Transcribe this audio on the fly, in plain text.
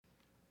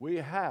We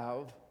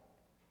have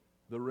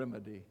the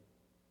remedy.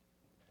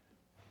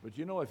 But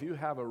you know, if you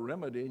have a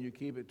remedy and you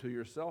keep it to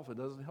yourself, it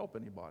doesn't help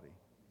anybody.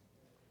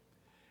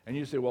 And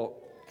you say, well,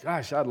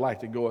 gosh, I'd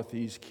like to go with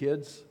these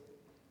kids,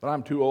 but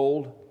I'm too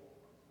old.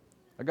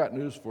 I got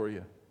news for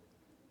you.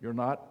 You're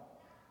not.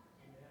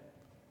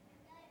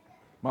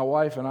 My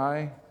wife and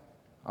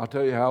I'll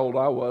tell you how old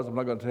I was. I'm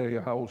not going to tell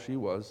you how old she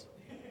was.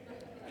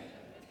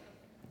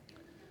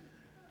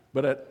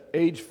 But at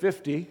age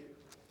 50,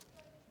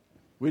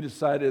 we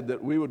decided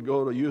that we would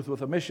go to Youth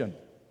with a Mission,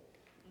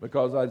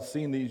 because I'd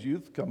seen these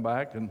youth come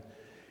back, and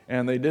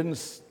I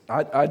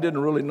didn't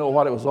really know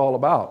what it was all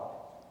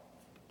about.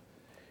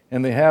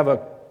 And they have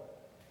a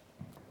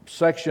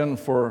section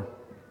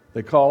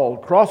they call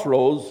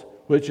Crossroads,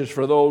 which is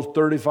for those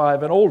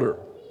 35 and older.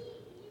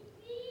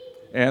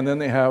 And then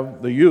they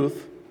have the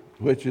youth,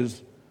 which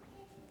is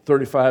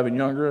 35 and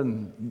younger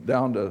and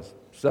down to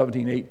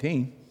 17,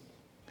 18.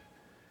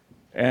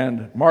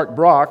 And Mark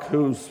Brock,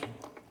 whose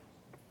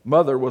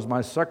mother was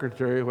my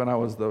secretary when I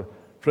was the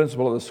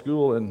principal of the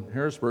school in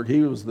Harrisburg,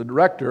 he was the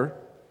director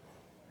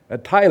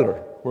at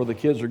Tyler, where the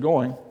kids are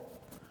going.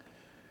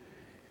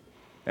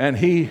 And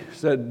he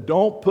said,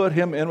 don't put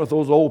him in with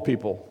those old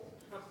people.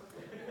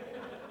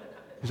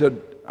 He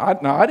said,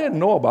 I didn't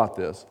know about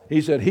this.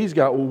 He said, he's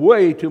got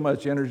way too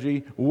much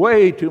energy,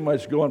 way too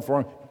much going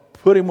for him.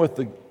 Put him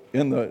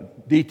in the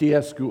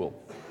DTS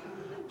school.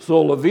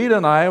 So Levita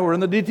and I were in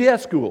the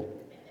DTS school.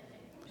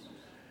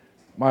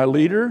 My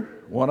leader,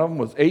 one of them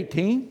was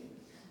 18,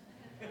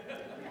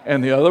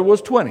 and the other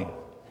was 20.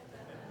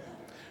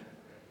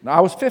 Now I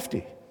was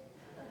 50.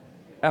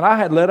 And I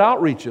had led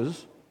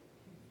outreaches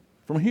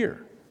from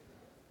here.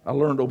 I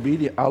learned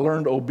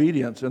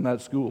obedience in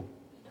that school.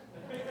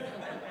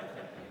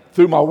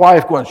 Through my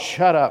wife going,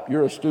 shut up,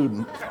 you're a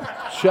student.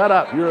 Shut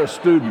up, you're a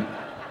student.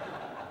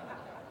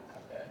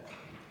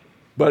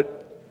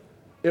 But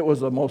it was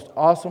the most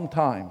awesome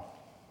time.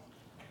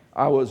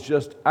 I was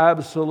just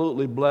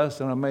absolutely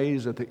blessed and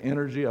amazed at the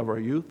energy of our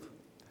youth,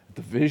 at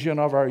the vision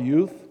of our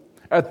youth,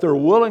 at their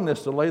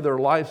willingness to lay their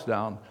lives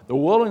down, the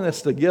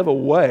willingness to give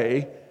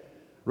away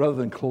rather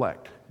than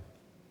collect.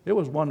 It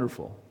was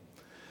wonderful.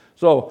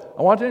 So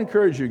I want to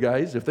encourage you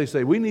guys, if they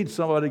say, we need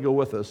somebody to go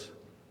with us,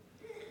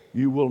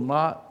 you will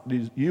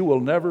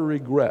never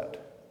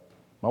regret.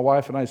 My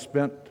wife and I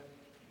spent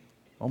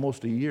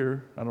almost a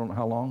year, I don't know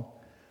how long,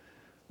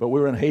 but we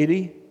were in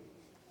Haiti.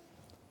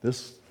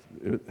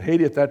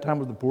 Haiti at that time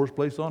was the poorest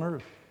place on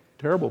earth.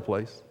 Terrible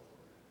place.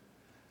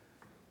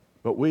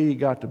 But we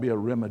got to be a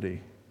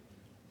remedy.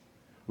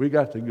 We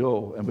got to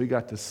go, and we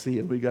got to see,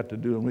 and we got to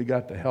do, and we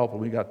got to help,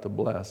 and we got to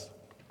bless.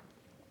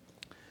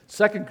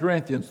 2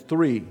 Corinthians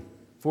 3,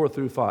 4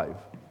 through 5.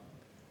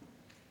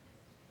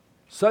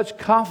 Such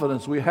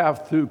confidence we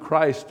have through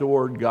Christ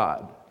toward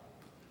God.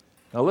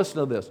 Now listen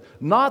to this.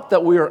 Not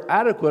that we are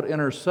adequate in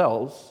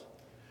ourselves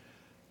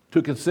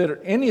to consider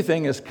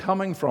anything as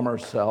coming from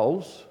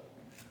ourselves,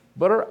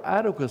 but our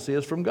adequacy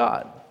is from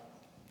God,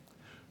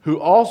 who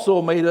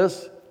also made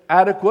us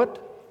adequate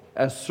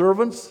as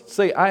servants.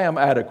 Say, I am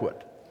adequate.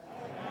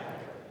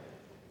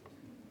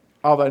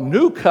 Of a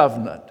new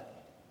covenant.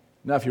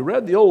 Now, if you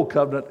read the old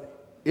covenant,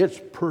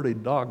 it's pretty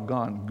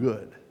doggone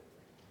good.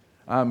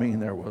 I mean,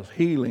 there was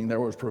healing, there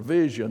was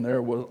provision,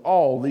 there was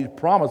all these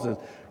promises.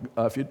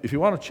 If you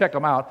want to check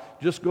them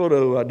out, just go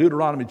to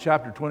Deuteronomy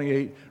chapter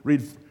 28,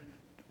 read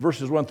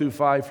verses 1 through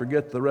 5,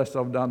 forget the rest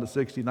of them down to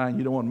 69.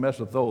 You don't want to mess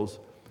with those.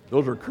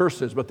 Those are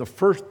curses, but the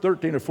first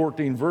 13 or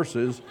 14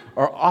 verses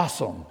are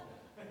awesome.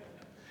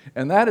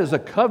 And that is a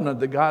covenant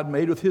that God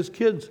made with his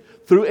kids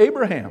through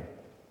Abraham.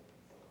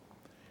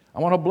 I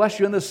want to bless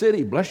you in the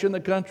city, bless you in the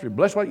country,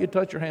 bless what you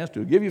touch your hands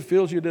to, give you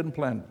fields you didn't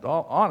plant.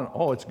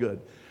 Oh, it's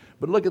good.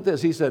 But look at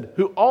this. He said,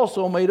 who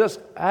also made us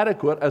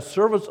adequate as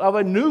servants of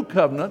a new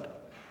covenant.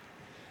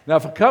 Now,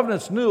 if a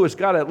covenant's new, it's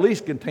got to at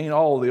least contain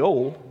all of the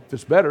old, if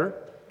it's better.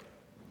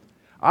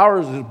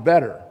 Ours is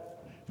better,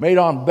 made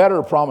on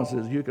better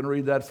promises. You can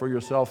read that for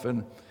yourself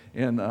in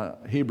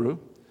Hebrews.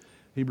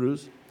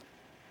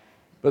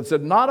 But it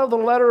said, not of the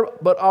letter,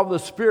 but of the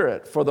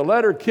Spirit. For the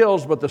letter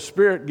kills, but the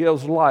Spirit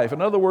gives life.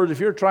 In other words, if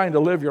you're trying to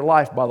live your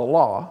life by the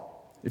law,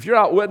 if you're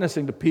out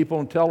witnessing to people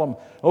and tell them,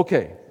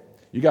 okay,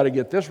 you got to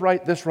get this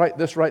right, this right,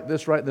 this right,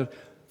 this right, this,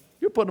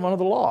 you're putting them under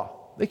the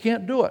law. They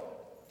can't do it.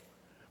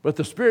 But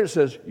the Spirit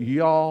says,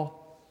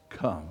 y'all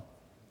come.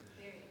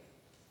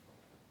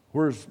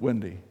 Where's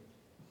Wendy?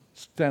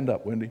 Stand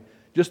up, Wendy.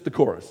 Just the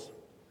chorus.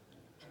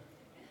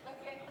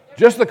 Okay.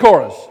 Just the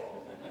chorus.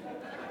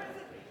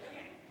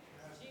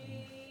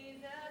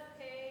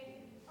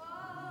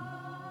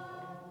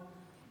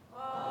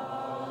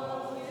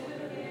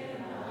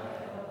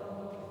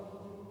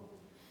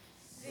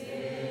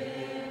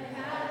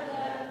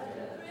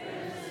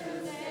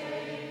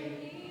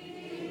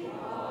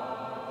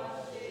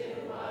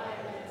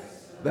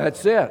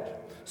 That's it.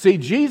 See,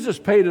 Jesus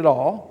paid it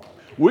all.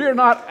 We are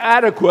not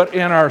adequate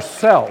in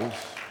ourselves.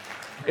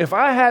 If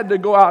I had to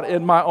go out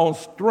in my own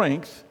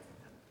strength,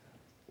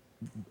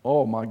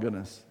 oh my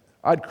goodness,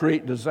 I'd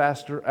create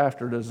disaster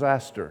after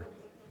disaster.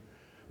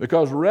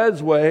 Because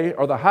Red's way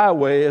or the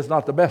highway is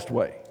not the best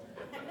way.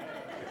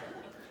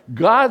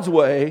 God's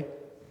way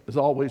is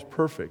always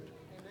perfect.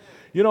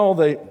 You know,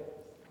 2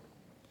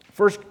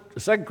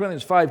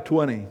 Corinthians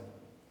 5:20.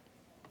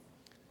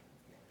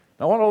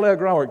 I want to lay a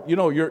groundwork. You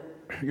know, you're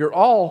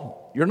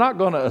not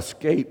going to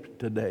escape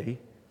today.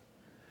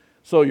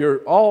 So you're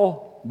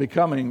all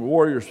becoming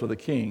warriors for the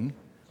King.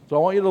 So I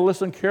want you to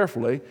listen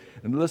carefully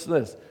and listen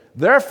to this.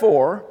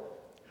 Therefore,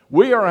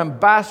 we are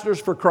ambassadors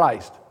for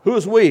Christ. Who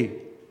is we?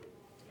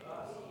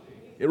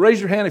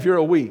 Raise your hand if you're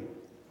a we.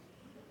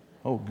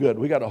 Oh, good.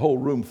 We got a whole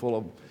room full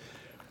of them.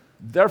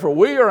 Therefore,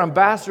 we are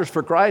ambassadors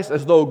for Christ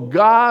as though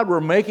God were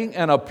making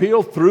an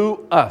appeal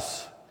through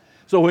us.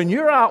 So when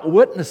you're out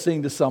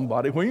witnessing to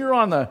somebody, when you're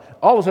all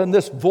of a sudden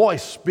this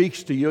voice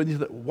speaks to you and you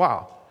think,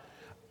 wow,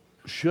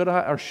 should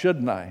I or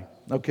shouldn't I?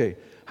 Okay.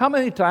 How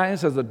many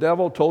times has the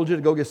devil told you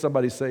to go get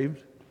somebody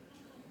saved?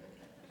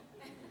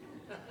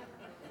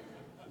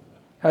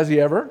 Has he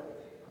ever?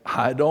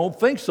 I don't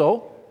think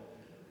so.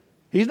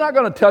 He's not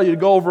going to tell you to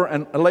go over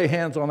and lay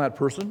hands on that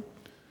person.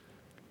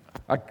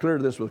 I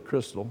cleared this with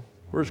Crystal.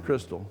 Where's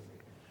Crystal?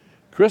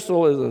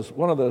 Crystal is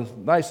one of the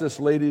nicest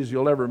ladies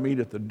you'll ever meet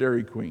at the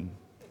Dairy Queen.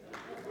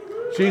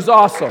 She's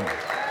awesome.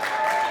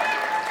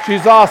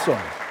 She's awesome.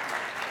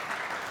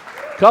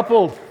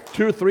 Couple,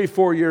 2, 3,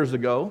 4 years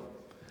ago,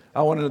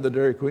 I went into the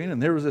Dairy Queen,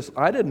 and there was this,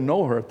 I didn't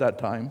know her at that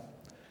time.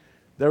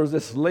 There was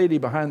this lady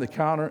behind the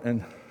counter,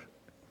 and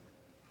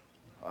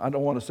I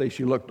don't want to say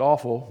she looked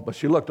awful, but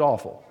she looked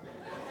awful.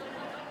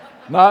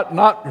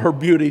 Not her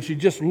beauty. She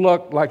just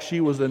looked like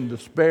she was in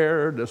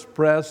despair,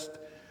 depressed,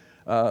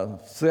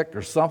 sick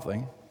or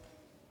something.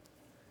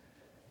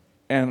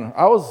 And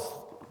I was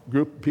a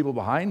group of people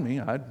behind me.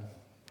 That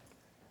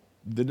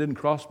didn't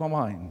cross my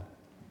mind.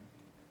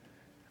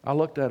 I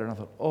looked at her and I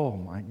thought, oh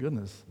my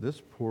goodness, this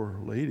poor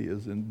lady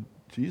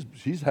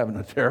she's having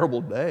a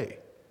terrible day.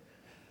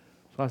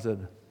 So I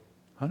said,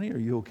 honey, are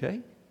you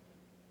okay?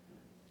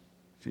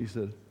 She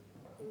said,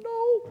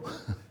 no.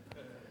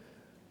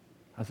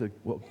 I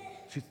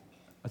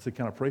said,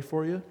 can I pray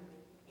for you?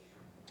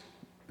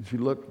 And she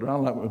looked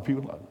around like when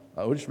people,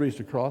 I just reached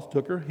across,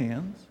 took her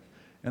hands,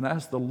 and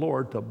asked the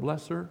Lord to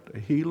bless her, to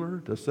heal her,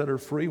 to set her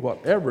free,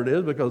 whatever it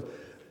is, because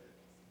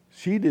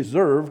she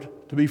deserved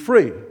to be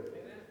free. Amen.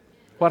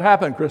 What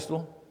happened,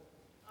 Crystal?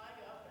 I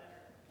got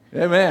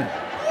better.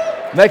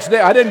 Amen. Next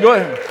day, I didn't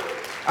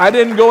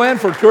go in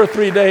for 2 or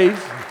 3 days.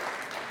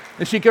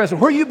 And she came and said,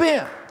 where you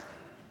been?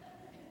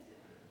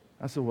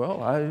 I said,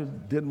 well, I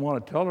didn't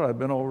want to tell her I'd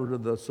been over to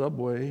the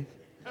subway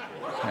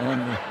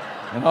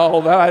and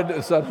all that. I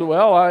said,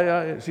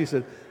 well, she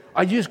said,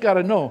 I just got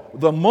to know,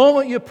 the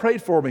moment you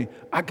prayed for me,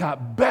 I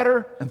got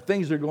better and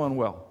things are going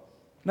well.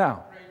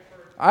 Now,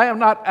 I am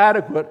not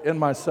adequate in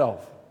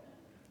myself.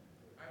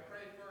 I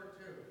prayed for her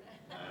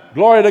too.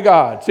 Glory to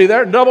God. See,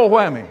 there, double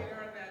whammy.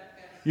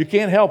 You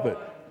can't help it.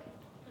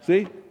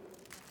 See?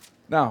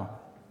 Now,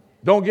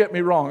 don't get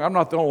me wrong. I'm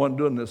not the only one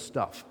doing this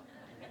stuff.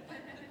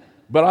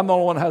 But I'm the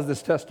only one who has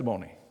this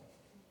testimony.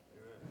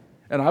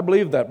 And I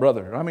believe that,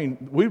 brother. I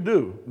mean, we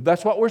do.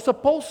 That's what we're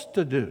supposed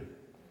to do.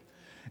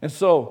 And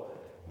so,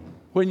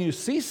 when you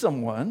see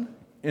someone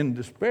in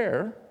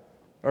despair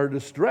or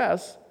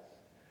distress,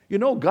 you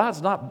know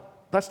that's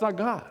not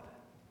God.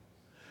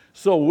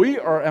 So we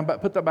are,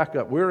 put that back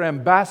up, we're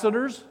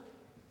ambassadors.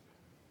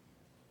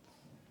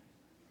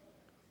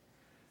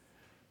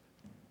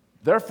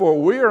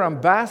 Therefore, we are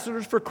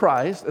ambassadors for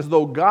Christ as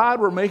though God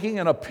were making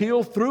an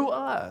appeal through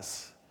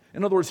us.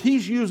 In other words,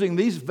 He's using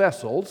these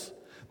vessels,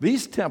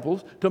 these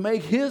temples, to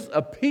make His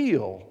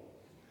appeal.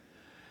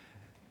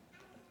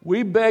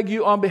 We beg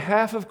you on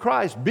behalf of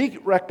Christ, be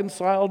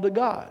reconciled to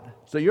God.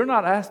 So you're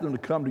not asking them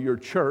to come to your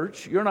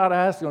church. You're not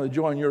asking them to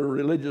join your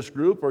religious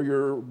group or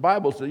your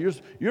Bible study.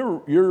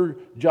 Your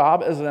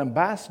job as an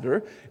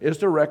ambassador is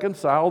to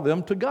reconcile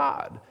them to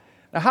God.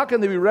 Now, how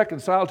can they be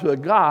reconciled to a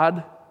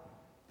God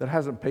that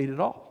hasn't paid it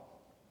all?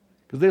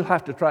 Because they'll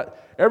have to try.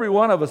 Every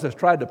one of us has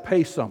tried to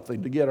pay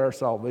something to get our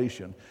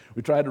salvation.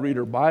 We tried to read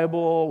our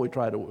Bible.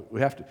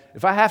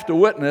 If I have to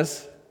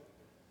witness,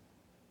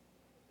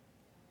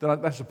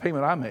 then that's the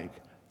payment I make.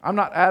 I'm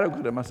not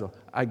adequate in myself.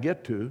 I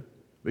get to,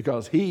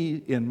 because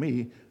He in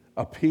me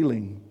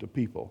appealing to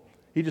people.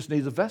 He just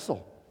needs a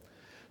vessel.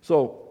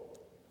 So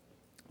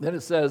then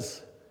it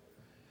says,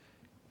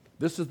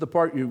 this is the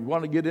part you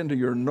want to get into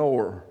your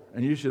knower,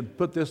 and you should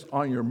put this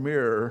on your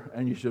mirror,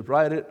 and you should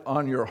write it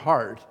on your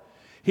heart.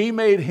 He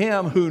made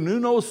Him who knew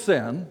no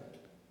sin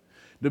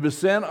to be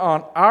sin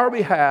on our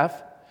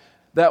behalf,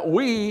 that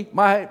we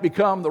might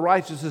become the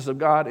righteousness of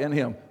God in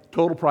Him.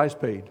 Total price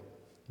paid.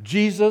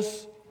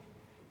 Jesus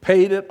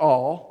paid it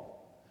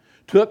all,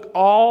 took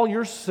all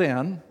your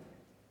sin,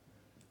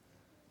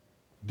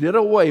 did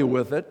away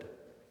with it,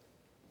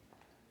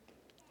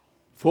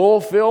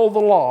 fulfilled the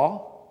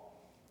law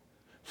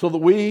so that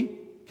we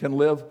can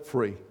live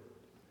free.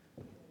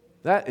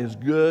 That is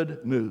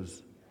good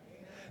news.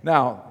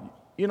 Now,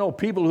 you know,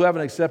 people who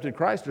haven't accepted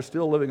Christ are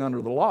still living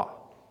under the law.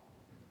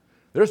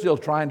 They're still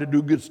trying to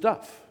do good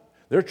stuff.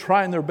 They're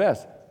trying their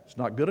best. It's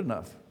not good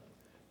enough.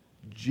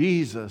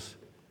 Jesus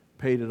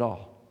paid it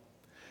all.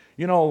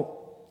 You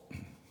know,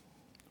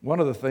 one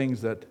of the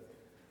things that,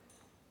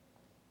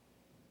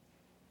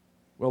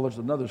 well, there's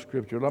another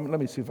scripture. Let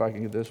me see if I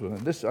can get this one.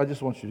 I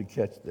just want you to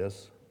catch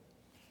this.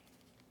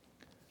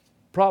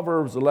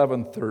 Proverbs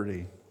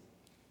 11:30.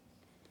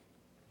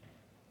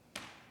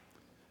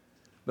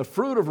 The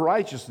fruit of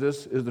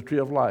righteousness is the tree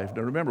of life.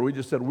 Now remember, we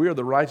just said we are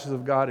the righteousness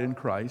of God in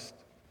Christ.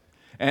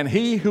 And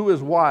he who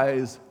is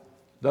wise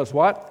does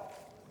what?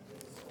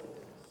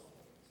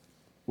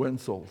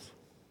 Wins souls.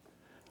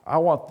 I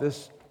want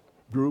this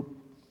group,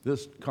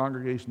 this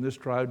congregation, this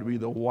tribe to be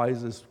the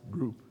wisest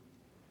group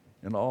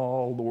in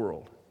all the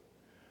world.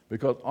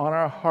 Because on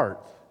our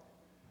heart,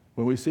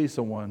 when we see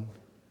someone,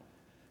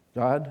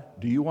 God,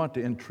 do you want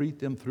to entreat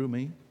them through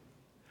me?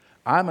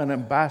 I'm an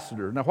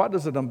ambassador. Now, what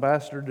does an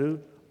ambassador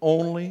do?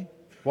 Only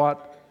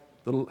what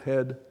the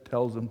head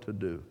tells him to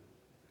do.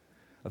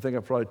 I think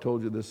I've probably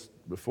told you this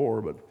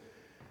before, but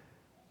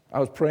I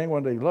was praying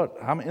one day, look,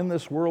 I'm in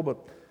this world, but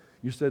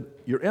you said,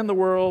 you're in the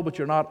world, but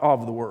you're not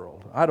of the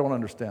world. I don't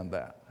understand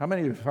that. How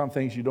many of you found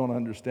things you don't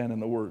understand in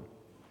the Word?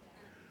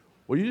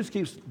 Well, you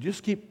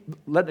just keep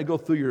letting it go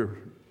through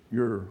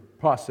your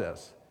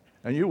process,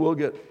 and you will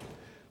get.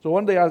 So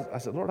one day I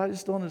said, Lord, I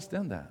just don't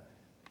understand that.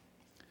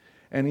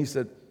 And he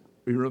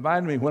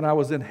reminded me when I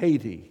was in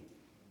Haiti.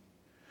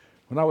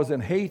 When I was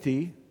in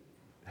Haiti,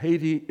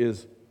 Haiti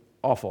is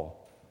awful.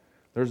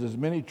 There's as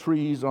many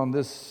trees on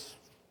this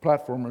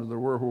platform as there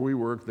were where we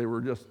worked. It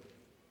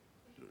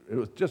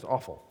was just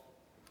awful.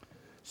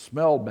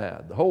 Smelled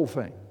bad, the whole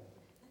thing.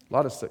 A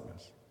lot of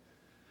sickness.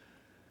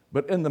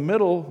 But in the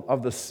middle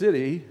of the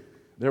city,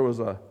 there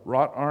was a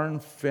wrought iron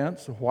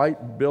fence, a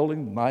white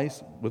building,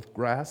 nice, with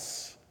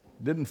grass.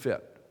 Didn't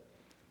fit.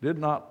 Did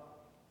not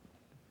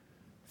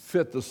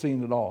fit the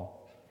scene at all.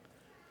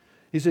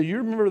 He said, you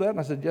remember that? And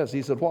I said, yes.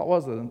 He said, what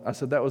was it? And I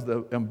said, that was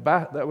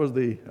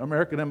the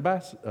American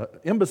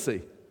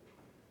embassy.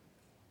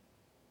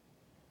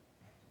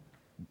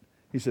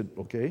 He said,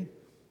 okay.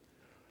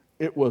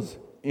 It was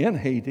in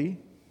Haiti,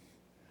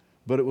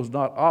 but it was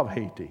not of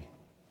Haiti.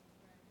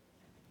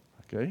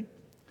 Okay?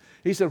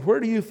 He said, where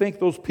do you think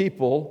those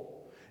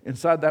people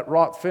inside that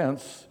wrought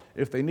fence,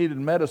 if they needed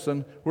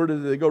medicine, where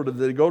did they go? Did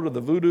they go to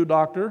the voodoo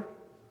doctor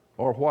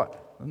or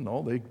what?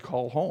 No, they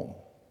call home.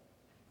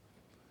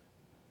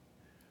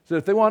 So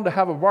if they wanted to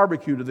have a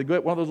barbecue, did they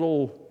get one of those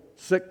old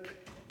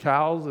sick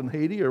cows in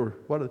Haiti or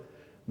what?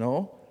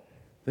 No.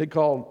 They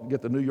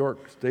get the New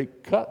York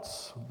steak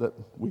cuts that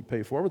we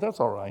pay for, but that's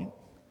all right.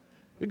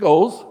 It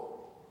goes.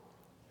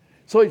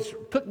 So he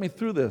took me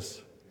through this.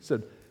 He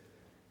said,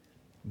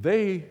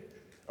 they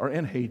are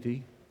in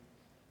Haiti,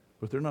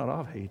 but they're not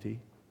of Haiti.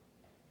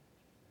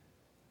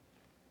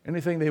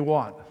 Anything they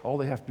want, all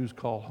they have to do is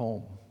call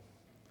home.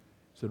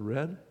 I said,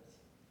 Red,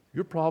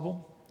 your problem,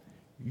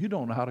 you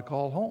don't know how to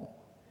call home.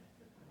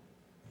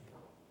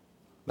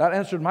 That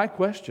answered my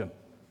question.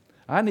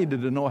 I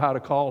needed to know how to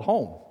call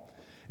home.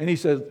 And he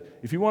said,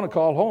 if you want to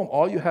call home,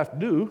 all you have to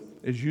do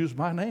is use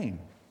my name.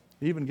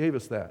 He even gave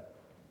us that.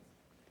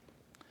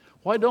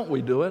 Why don't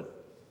we do it?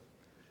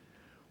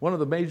 One of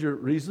the major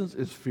reasons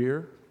is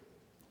fear.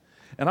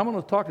 And I'm going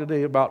to talk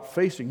today about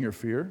facing your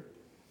fear,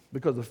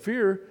 because the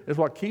fear is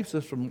what keeps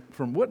us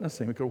from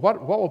witnessing. Because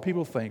what will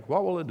people think?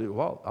 What will they do?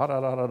 Well,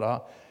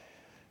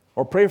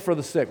 Or pray for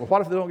the sick. Well,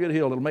 what if they don't get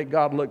healed? It'll make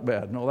God look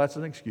bad. No, that's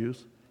an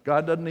excuse.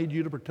 God doesn't need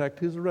you to protect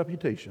his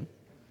reputation.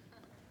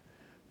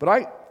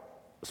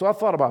 So I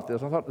thought about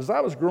this. I thought, as I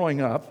was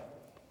growing up,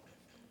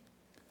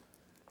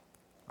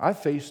 I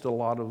faced a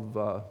lot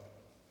of,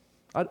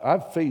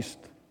 I've faced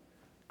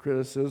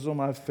criticism.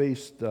 I've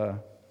faced,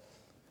 my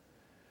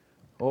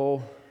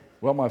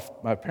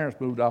parents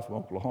moved out from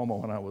Oklahoma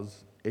when I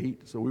was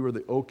 8, so we were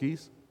the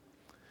Okies,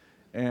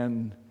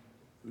 and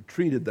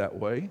treated that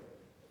way.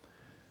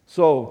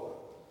 So,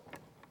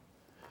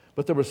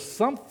 but there was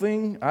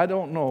something, I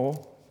don't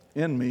know,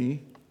 in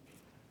me,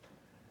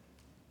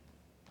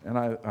 and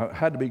I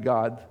had to be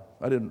God.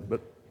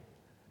 But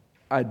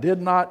I did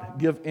not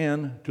give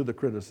in to the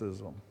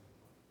criticism.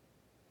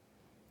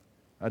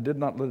 I did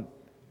not let it.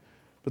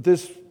 But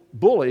this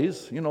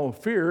bullies,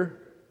 fear,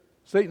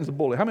 Satan's a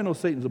bully. How many know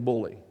Satan's a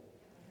bully?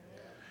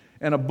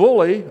 And a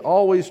bully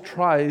always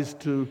tries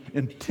to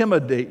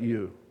intimidate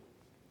you.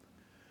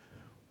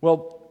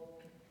 Well,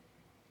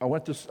 I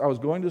was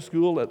going to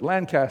school at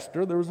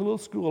Lancaster. There was a little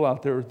school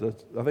out there.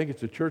 I think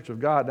it's the Church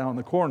of God down in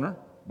the corner,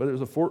 but it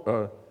was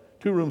a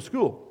two-room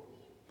school.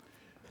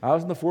 I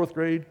was in the 4th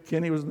grade.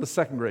 Kenny was in the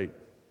 2nd grade.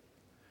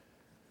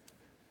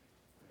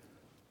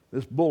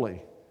 This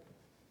bully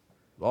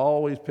was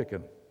always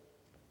picking,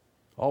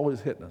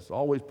 always hitting us,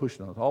 always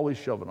pushing us, always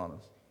shoving on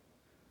us.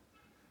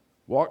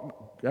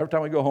 Every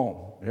time we go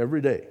home, every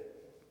day,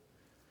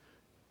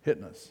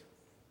 hitting us,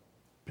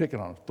 picking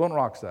on us, throwing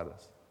rocks at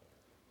us.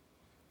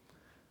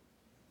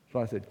 So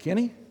I said,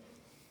 Kenny,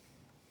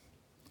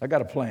 I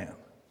got a plan.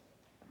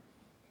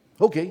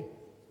 Okay.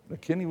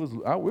 Kenny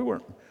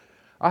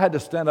I had to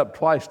stand up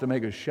twice to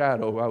make a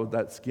shadow. I was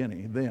that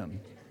skinny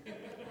then.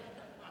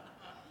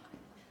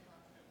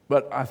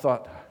 But I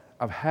thought,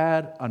 I've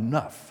had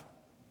enough.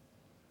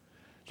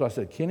 So I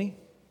said, Kenny,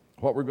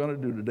 what we're going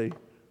to do today,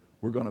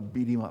 we're going to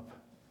beat him up.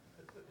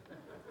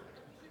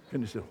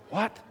 And he said,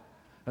 what?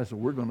 I said,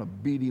 we're going to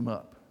beat him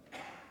up.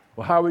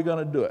 Well, how are we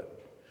going to do it?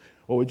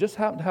 Well, we just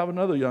happened to have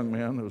another young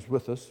man that was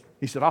with us.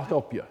 He said, I'll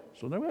help you.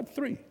 So then we had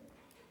 3.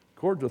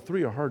 Chords of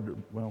 3 are hard to,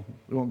 well,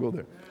 we won't go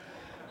there.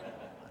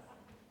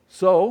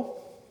 So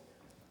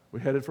we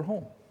headed for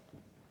home.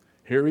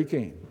 Here he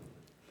came.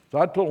 So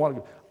I told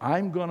him,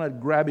 I'm going to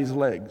grab his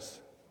legs.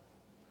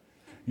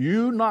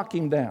 You knock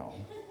him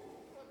down.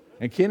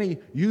 And Kenny,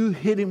 you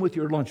hit him with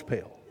your lunch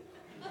pail.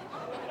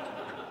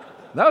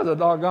 That was a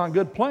doggone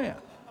good plan.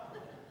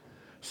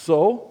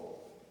 So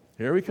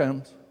here he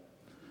comes.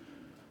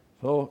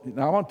 So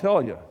now I'm going to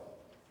tell you,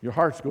 your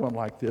heart's going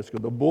like this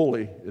because the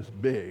bully is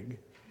big.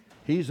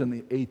 He's in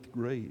the 8th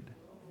grade.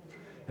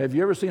 Have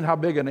you ever seen how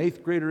big an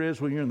 8th grader is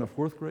when you're in the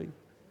 4th grade?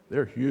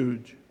 They're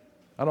huge.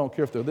 I don't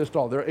care if they're this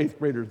tall. They're 8th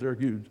graders. They're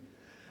huge.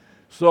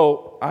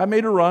 So I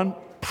made a run.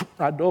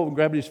 I dove and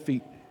grabbed his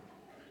feet.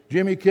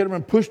 Jimmy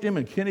Kitterman pushed him,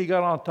 and Kenny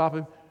got on top of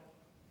him.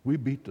 We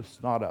beat the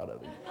snot out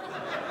of him.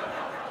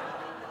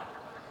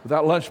 With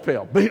that lunch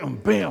pail. Bam,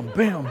 bam,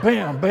 bam,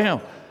 bam,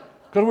 bam.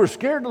 Because we're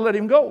scared to let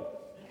him go.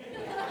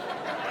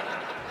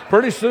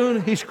 Pretty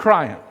soon, he's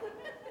crying.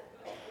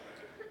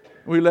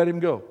 We let him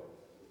go.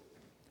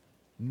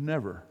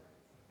 Never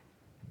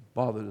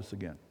bothered us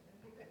again.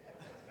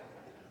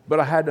 But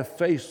I had to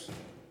face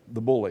the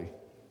bully.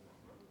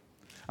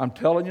 I'm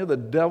telling you, the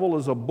devil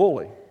is a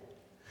bully.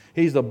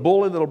 He's a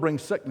bully that'll bring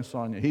sickness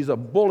on you. He's a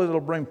bully that'll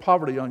bring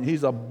poverty on you.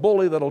 He's a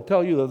bully that'll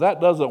tell you that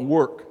that doesn't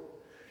work.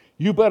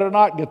 You better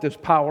not get this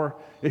power.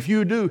 If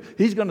you do,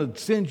 he's going to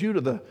send you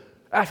to the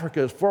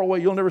Africa as far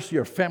away you'll never see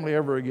your family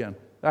ever again.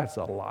 That's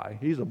a lie.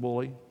 He's a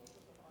bully.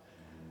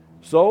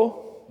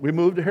 So we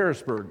moved to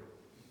Harrisburg.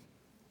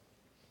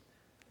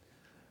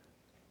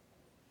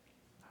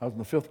 I was in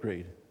the 5th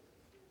grade.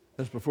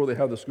 That's before they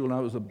had the school. Now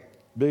it was a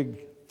big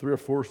 3 or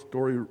 4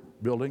 story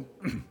building.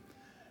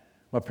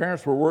 My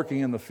parents were working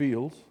in the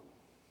fields.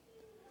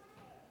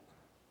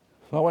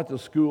 So I went to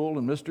school,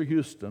 and Mr.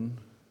 Houston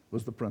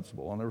was the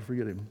principal. I'll never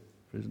forget him,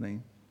 his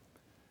name.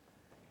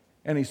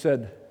 And he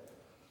said,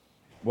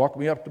 walk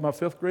me up to my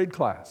 5th grade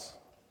class.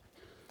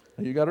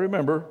 And you got to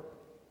remember,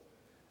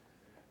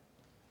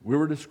 we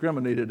were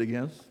discriminated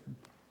against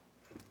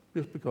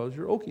just because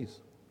you're Okies.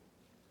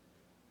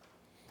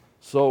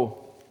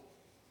 So,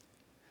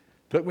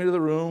 took me to the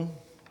room,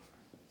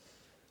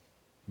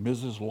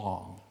 Mrs.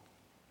 Long.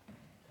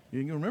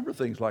 You can remember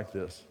things like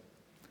this.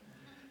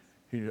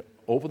 He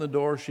opened the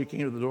door, she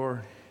came to the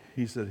door.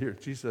 He said, here,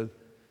 she said,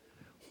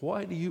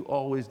 why do you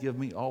always give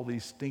me all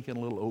these stinking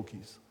little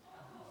Okies?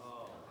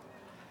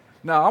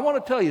 Now, I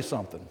want to tell you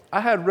something.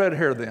 I had red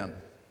hair then.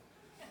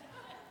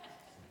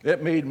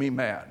 It made me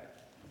mad.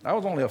 I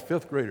was only a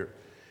 5th grader.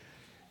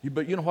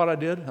 But you know what I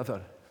did? I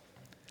thought,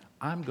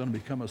 I'm going to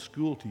become a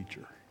school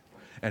teacher.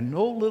 And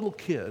no little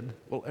kid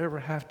will ever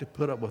have to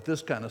put up with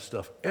this kind of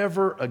stuff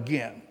ever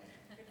again.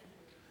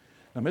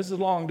 Now, Mrs.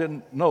 Long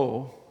didn't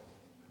know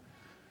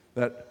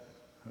that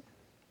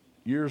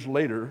years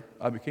later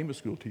I became a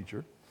school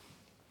teacher.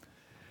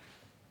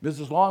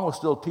 Mrs. Long was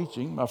still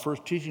teaching. My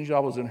first teaching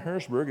job was in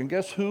Harrisburg. And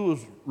guess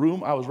whose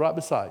room I was right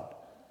beside?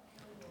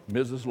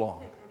 Mrs.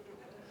 Long.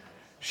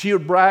 She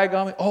would brag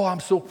on me. Oh, I'm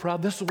so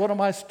proud. This is one of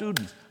my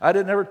students. I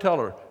didn't ever tell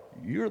her,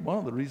 you're one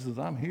of the reasons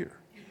I'm here.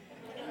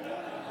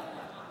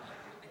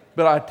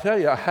 But I tell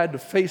you, I had to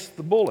face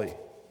the bully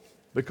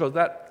because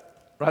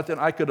that, right then,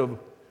 I could have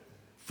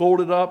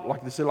folded up,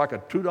 like they say, like a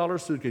 $2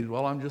 suitcase.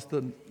 Well, I'm just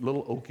a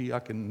little Okie. I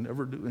can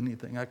never do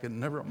anything. I can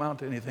never amount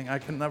to anything. I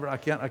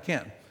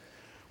can't.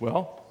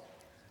 Well,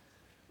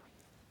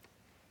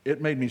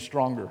 it made me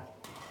stronger.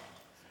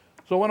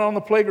 So I went on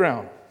the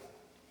playground.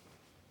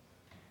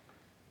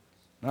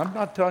 Now, I'm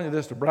not telling you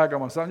this to brag on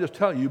myself. I'm just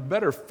telling you, you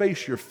better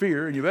face your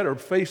fear and you better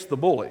face the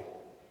bully.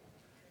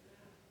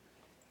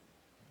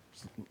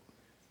 The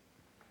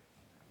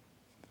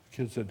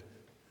kid said,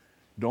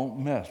 don't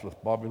mess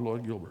with Bobby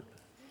Lloyd Gilbert.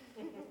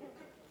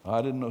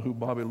 I didn't know who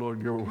Bobby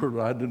Lloyd Gilbert was,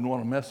 but I didn't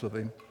want to mess with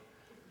him.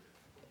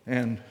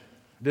 And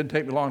it didn't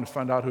take me long to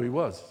find out who he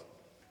was.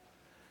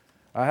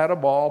 I had a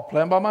ball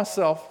playing by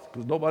myself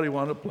because nobody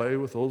wanted to play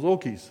with those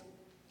Okies.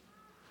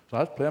 So I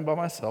was playing by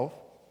myself.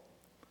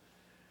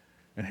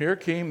 And here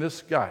came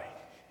this guy.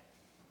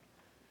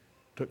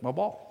 Took my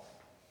ball.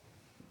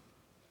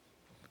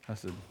 I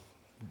said,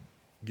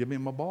 give me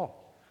my ball.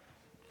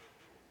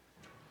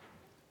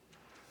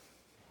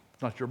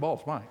 It's not your ball,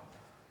 it's mine.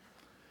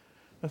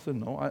 I said,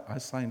 no, I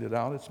signed it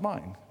out, it's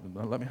mine.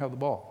 Let me have the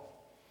ball.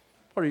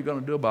 What are you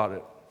going to do about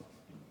it?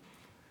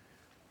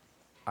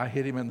 I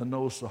hit him in the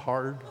nose so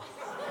hard.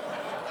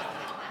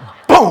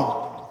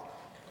 Boom!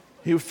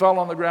 He fell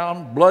on the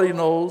ground, bloody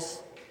nose,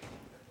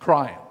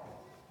 crying.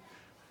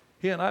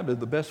 He and I have been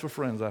the best of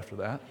friends after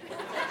that.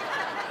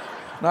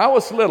 Now, I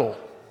was little,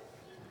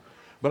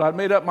 but I'd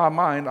made up my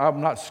mind I'm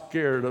not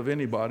scared of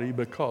anybody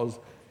because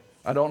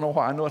I don't know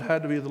why. I know it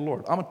had to be the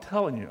Lord. I'm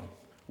telling you,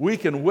 we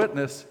can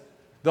witness.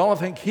 The only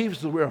thing keeps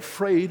us, we're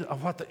afraid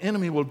of what the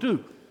enemy will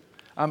do.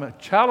 I'm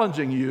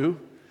challenging you.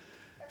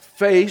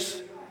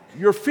 Face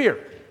your fear.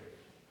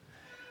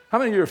 How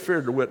many of you are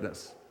afraid to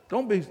witness?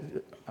 Don't be.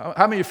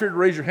 How many of you are afraid to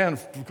raise your hand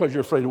because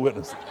you're afraid to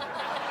witness?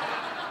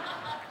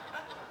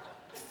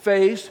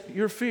 Face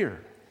your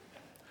fear.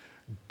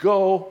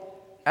 Go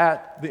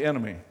at the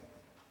enemy.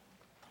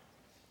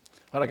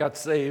 When I got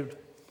saved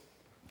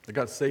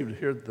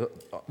here.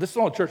 This is the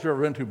only church I've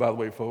ever been to, by the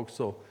way, folks,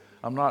 so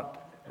I'm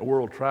not a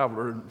world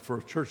traveler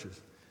for churches.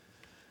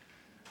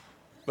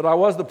 But I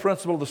was the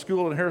principal of the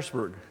school in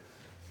Harrisburg.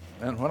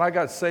 And when I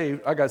got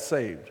saved. I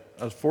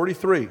was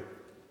 43.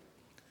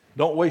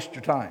 Don't waste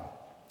your time.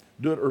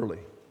 Do it early.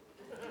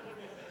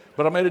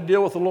 But I made a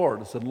deal with the Lord.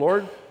 I said,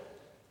 Lord,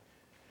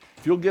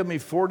 if you'll give me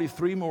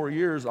 43 more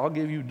years, I'll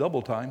give you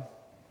double time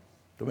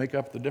to make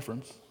up the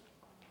difference.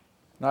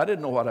 Now, I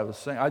didn't know what I was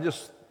saying. I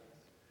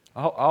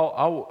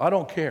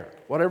don't care.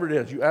 Whatever it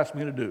is you ask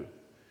me to do.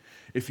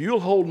 If you'll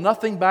hold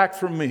nothing back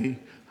from me,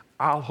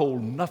 I'll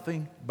hold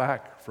nothing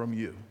back from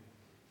you.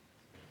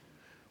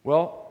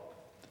 Well,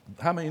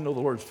 how many know the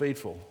Lord's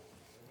faithful?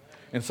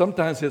 And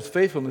sometimes His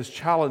faithfulness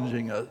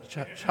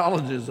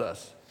challenges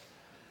us.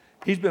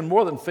 He's been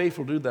more than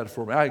faithful to do that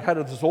for me. I had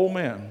this old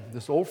man,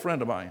 this old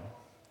friend of mine.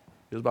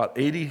 He was about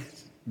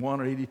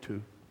 81 or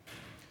 82.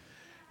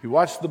 He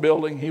watched the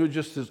building. He was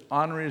just as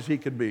ornery as he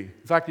could be.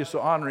 In fact, he was so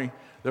ornery,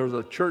 there was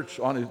a church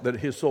on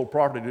his sole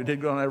property.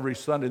 He'd go on every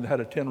Sunday and had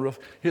a tin roof,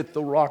 hit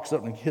the rocks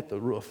up and hit the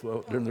roof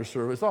during their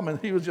service. I mean,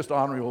 he was just an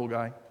ornery old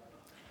guy.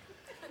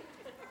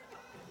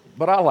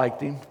 But I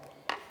liked him.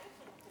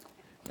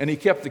 And he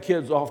kept the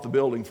kids off the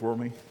building for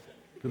me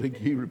because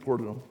he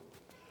reported them.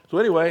 So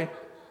anyway,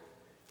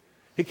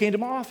 he came to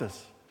my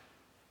office.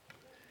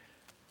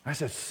 I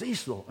said,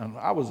 Cecil, and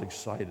I was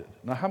excited.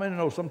 Now, how many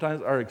know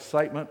sometimes our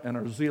excitement and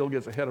our zeal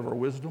gets ahead of our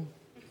wisdom?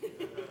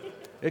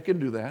 It can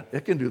do that.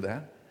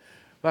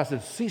 But I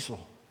said,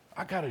 Cecil,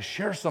 I got to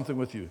share something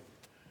with you.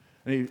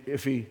 And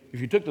if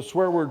you took the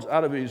swear words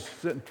out of his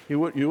sentence, you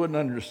wouldn't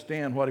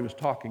understand what he was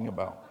talking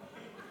about.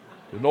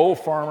 An old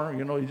farmer,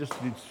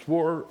 he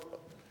swore.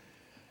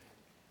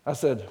 I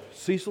said,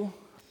 Cecil,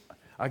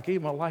 I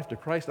gave my life to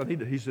Christ.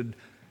 He said,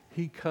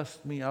 he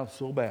cussed me out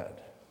so bad.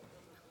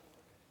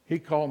 He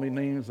called me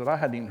names that I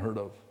hadn't even heard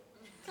of.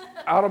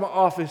 Out of my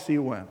office he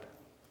went.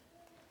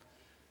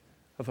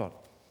 I thought,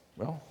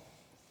 well,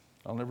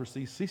 I'll never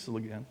see Cecil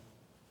again.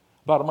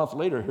 About a month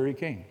later, here he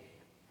came.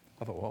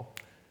 I thought, well,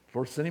 the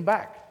Lord sent him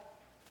back.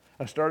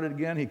 I started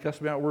again. He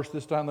cussed me out worse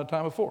this time than the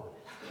time before.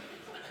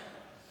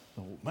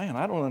 So, man,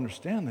 I don't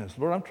understand this.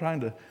 Lord, I'm trying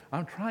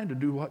to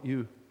do what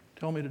you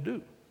tell me to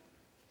do.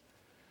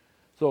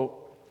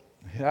 So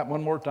that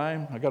one more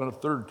time, I got a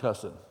third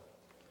cussing.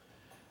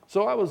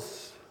 So I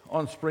was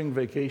on spring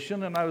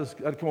vacation, and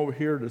I'd come over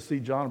here to see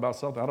John about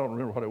something. I don't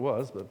remember what it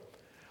was, but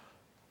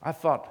I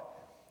thought,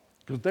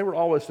 because they were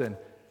always saying,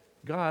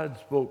 God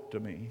spoke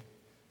to me.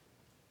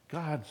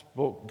 God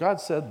spoke.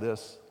 God said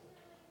this.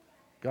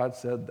 God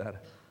said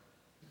that.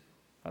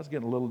 I was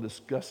getting a little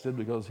disgusted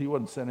because he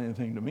wasn't saying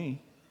anything to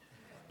me.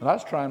 And I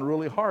was trying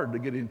really hard to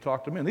get him to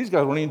talk to me. And these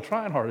guys weren't even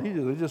trying hard.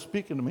 They're just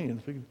speaking to me.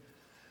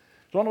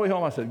 So on the way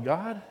home, I said,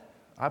 God,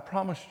 I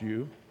promised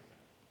you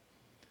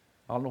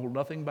I'll hold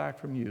nothing back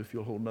from you if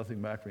you'll hold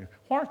nothing back from you.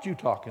 Why aren't you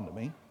talking to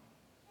me?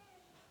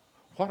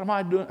 What am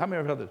I doing? How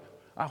many of you have this?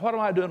 What am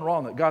I doing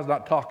wrong that God's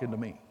not talking to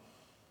me?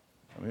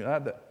 I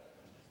mean,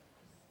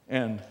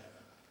 and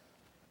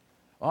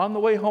on the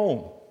way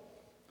home,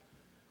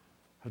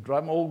 I was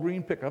driving my old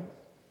green pickup,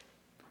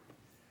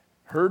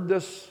 heard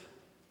this,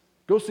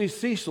 go see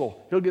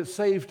Cecil, he'll get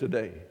saved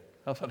today.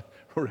 I thought,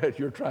 Red,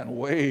 you're trying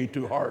way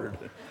too hard.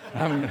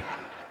 I mean,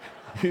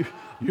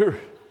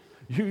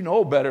 you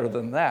know better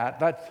than that.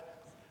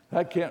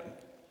 That can't.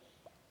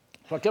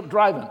 So I kept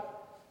driving.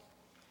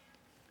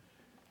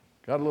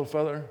 Got a little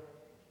further.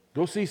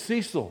 Go see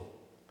Cecil.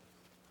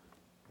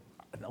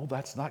 No,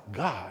 that's not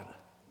God.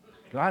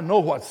 I know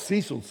what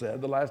Cecil said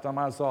the last time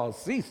I saw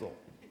Cecil.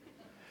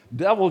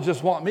 Devil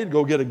just want me to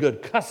go get a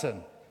good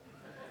cussing.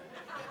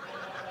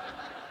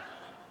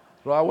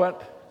 So I went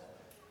a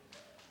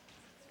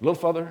little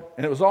further,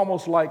 and it was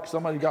almost like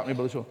somebody got me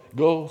by the shoulder.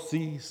 Go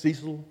see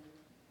Cecil.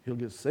 He'll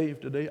get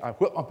saved today. I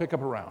whipped my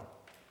pickup around.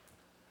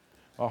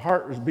 My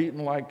heart was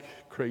beating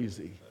like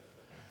crazy.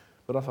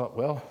 But I thought,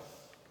 well,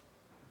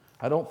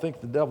 I don't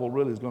think the devil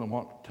really is going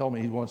to tell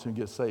me he wants him to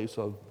get saved,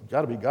 so it's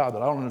got to be God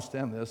that I don't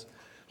understand this.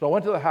 So I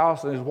went to the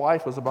house, and his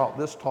wife was about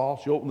this tall.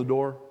 She opened the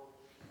door.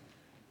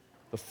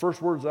 The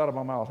first words out of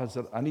my mouth, I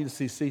said, I need to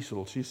see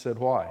Cecil. She said,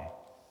 why?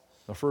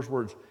 The first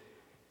words,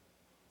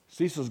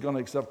 Cecil's going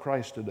to accept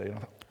Christ today. And I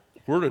thought,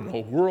 where in the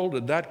world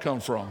did that come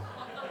from?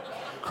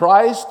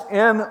 Christ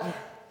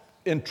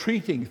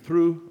entreating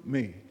through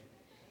me.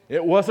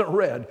 It wasn't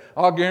Red.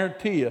 I'll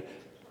guarantee you.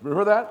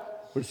 Remember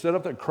that? We set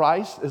up that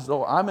Christ as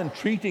though I'm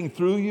entreating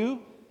through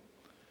you.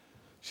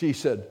 She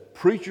said,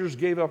 preachers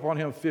gave up on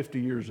him 50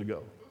 years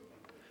ago.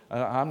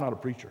 I'm not a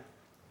preacher.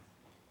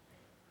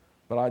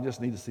 But I just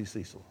need to see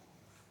Cecil.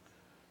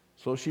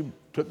 So she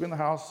took me in the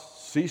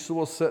house. Cecil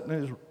was sitting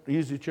in his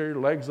easy chair,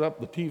 legs up,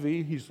 the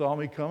TV. He saw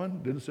me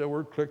coming, didn't say a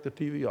word, clicked the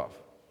TV off.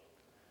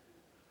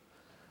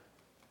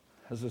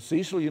 I said,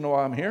 Cecil, you know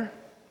why I'm here?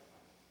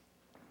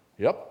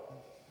 Yep.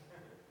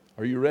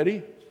 Are you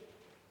ready?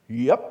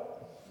 Yep.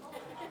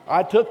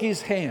 I took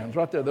his hands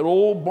right there, that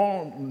old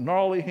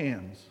gnarly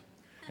hands,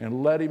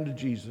 and led him to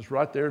Jesus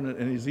right there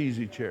in his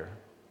easy chair.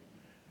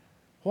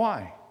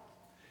 Why?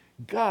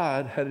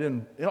 God had,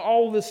 in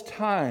all this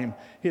time,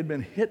 he had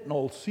been hitting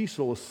old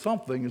Cecil with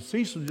something, and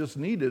Cecil just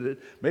needed it.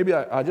 Maybe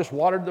I just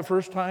watered the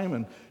first time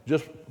and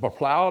just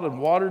plowed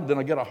and watered, then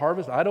I get a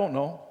harvest. I don't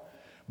know.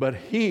 But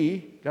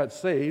he got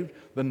saved.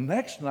 The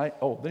next night,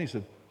 then he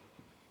said,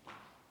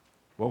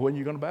 well, when are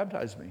you going to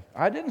baptize me?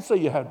 I didn't say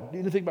you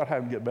didn't think about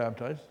having to get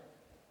baptized.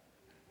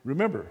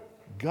 Remember,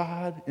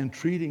 God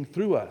entreating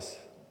through us.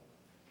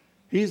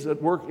 He's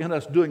at work in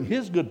us doing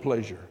his good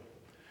pleasure.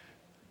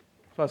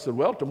 So I said,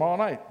 well, tomorrow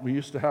night, we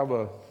used to have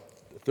a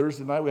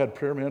Thursday night, we had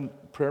prayer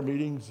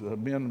meetings,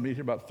 men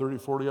meeting, about 30,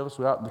 40 of us.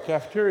 We were out in the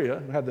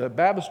cafeteria, we had the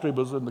baptistry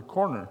was in the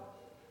corner.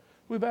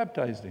 We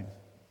baptized him.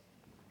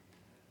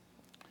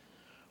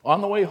 On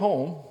the way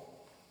home,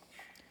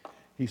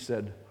 he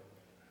said,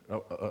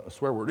 a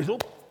swear word, he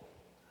said,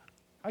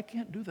 I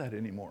can't do that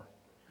anymore.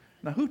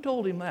 Now, who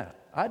told him that?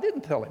 I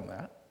didn't tell him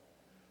that.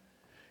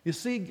 You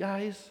see,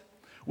 guys,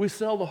 we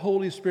sell the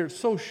Holy Spirit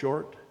so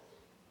short.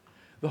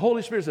 The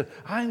Holy Spirit said,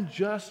 I'm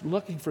just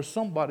looking for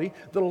somebody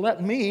that'll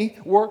let me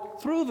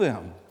work through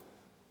them.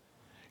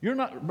 You're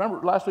not,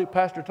 remember last week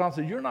Pastor Tom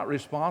said, you're not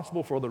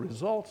responsible for the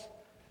results.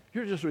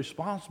 You're just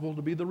responsible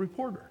to be the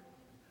reporter.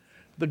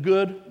 The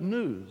good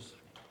news.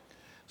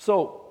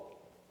 So,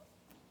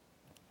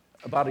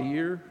 about a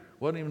year,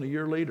 wasn't even a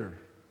year later.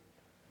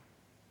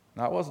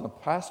 Now, I wasn't a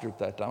pastor at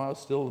that time. I was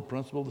still the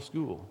principal of the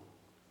school.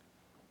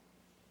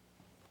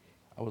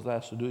 I was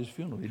asked to do his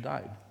funeral. He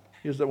died.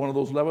 He was one of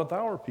those 11th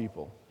hour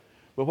people.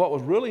 But what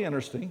was really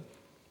interesting,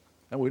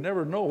 and we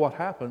never know what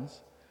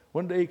happens,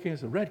 one day he came and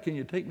said, Red, can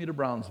you take me to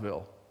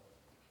Brownsville?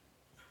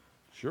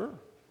 Sure.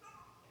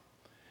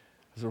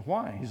 I said,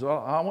 why? He said,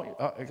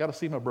 I got to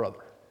see my brother.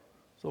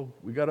 So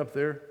we got up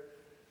there.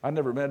 I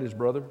never met his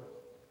brother.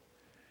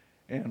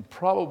 And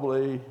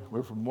probably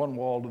we're from one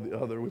wall to the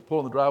other. We pull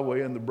in the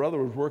driveway, and the brother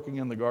was working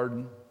in the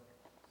garden.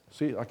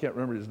 See, I can't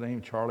remember his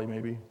name, Charlie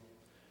maybe.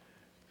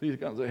 So he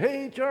comes and says,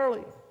 hey,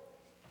 Charlie.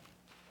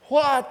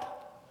 What?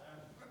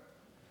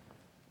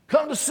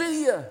 Come to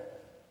see you.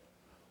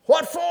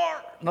 What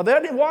for? Now, they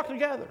didn't walk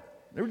together.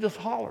 They were just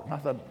hollering. I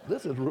thought,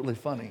 this is really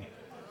funny.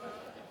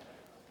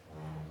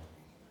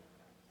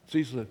 So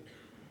he said,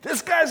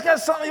 this guy's got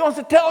something he wants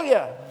to tell you.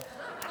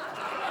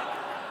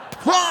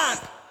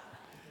 What?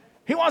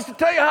 He wants to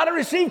tell you how to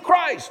receive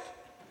Christ.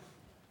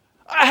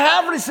 I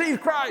have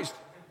received Christ.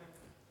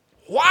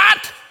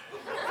 What?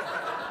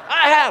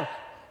 I have.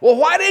 Well,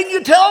 why didn't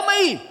you tell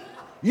me?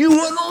 You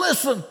wouldn't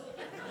listen.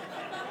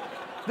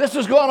 This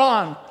is going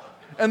on.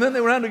 And then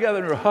they ran together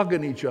and were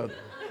hugging each other.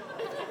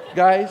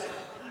 Guys,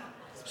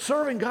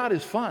 serving God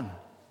is fun.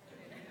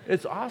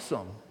 It's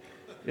awesome.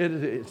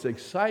 It's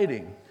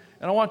exciting.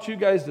 And I want you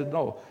guys to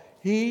know,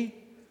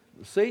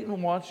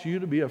 Satan wants you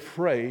to be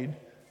afraid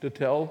to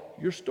tell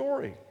your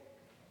story.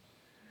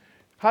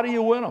 How do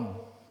you win them?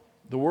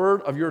 The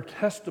word of your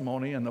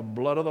testimony and the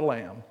blood of the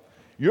Lamb.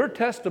 Your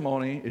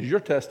testimony is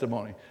your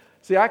testimony.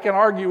 See, I can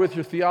argue with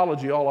your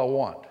theology all I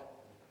want,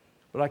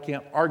 but I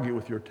can't argue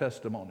with your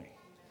testimony.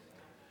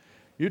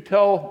 You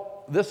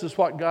tell, this is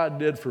what God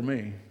did for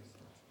me.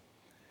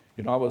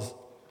 You know, I was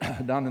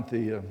down at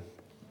the,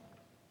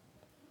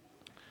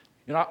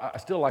 I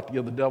still like to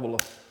give the devil a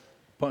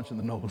punch in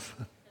the nose.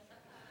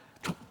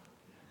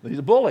 He's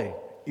a bully.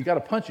 You got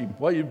to punch him.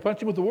 Well, you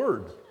punch him with the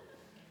word.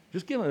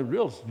 Just give him a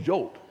real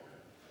jolt.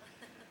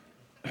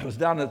 I was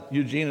down at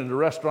Eugene at a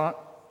restaurant.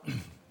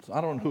 So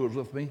I don't know who was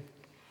with me.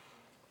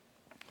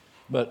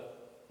 But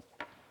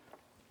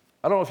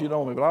I don't know if you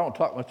know me, but I don't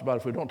talk much about it.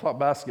 If we don't talk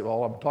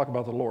basketball, I'm talking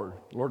about the Lord.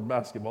 The Lord and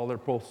basketball, they're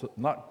both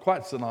not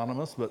quite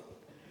synonymous, but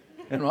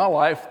in my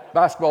life,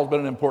 basketball's been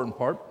an important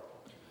part.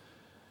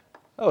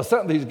 I was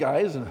sitting with these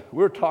guys, and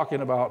we were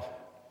talking about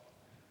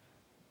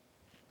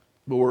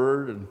the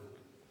Word and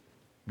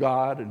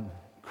God and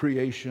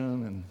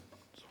creation and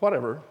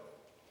whatever.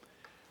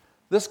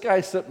 This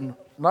guy's sitting,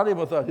 not even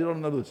with us, he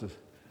don't know this is.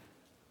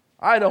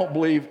 I don't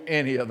believe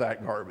any of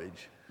that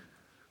garbage.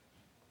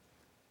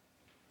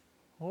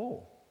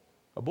 Oh,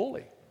 a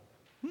bully.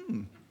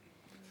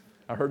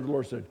 I heard the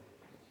Lord said,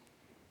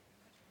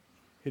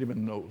 hit him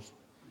in the nose.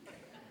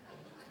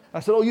 I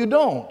said, oh, you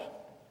don't?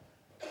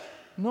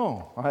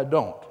 No, I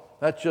don't.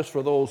 That's just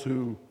for those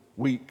who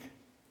weak.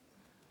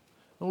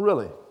 Oh,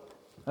 really?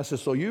 I said,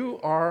 so you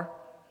are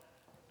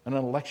an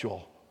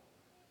intellectual.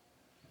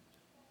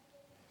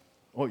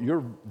 Oh,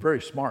 you're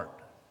very smart.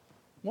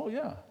 Well,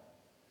 yeah.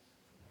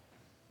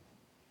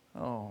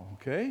 Oh,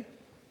 okay.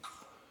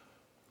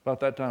 About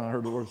that time, I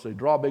heard the Lord say,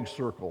 draw a big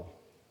circle.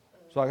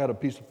 So I got a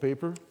piece of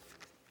paper.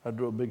 I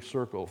drew a big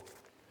circle.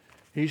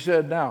 He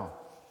said, now,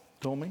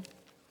 told me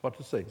what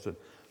to say. He said,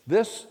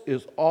 this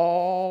is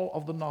all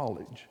of the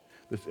knowledge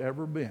that's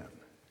ever been,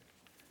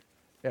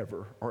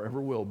 ever, or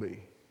ever will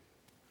be.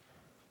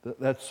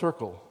 That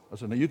circle. I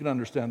said, now you can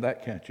understand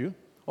that, can't you?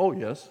 Oh,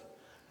 yes.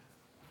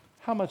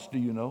 How much do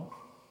you know?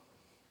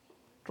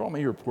 Draw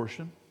me your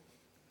portion.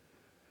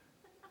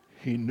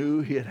 He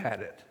knew he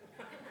had it.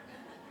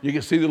 You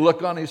can see the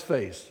look on his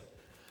face.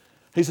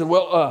 He said,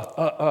 well,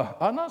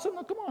 no, I said,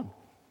 no, come on.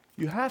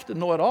 You have to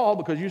know it all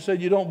because you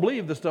said you don't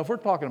believe the stuff we're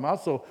talking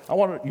about. So I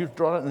want you to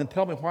draw it and then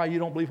tell me why you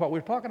don't believe what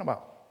we're talking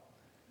about.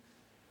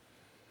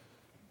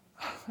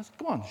 I said,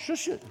 come on,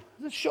 shush it.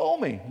 I said, show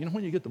me. You know,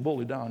 when you get the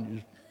bully down, you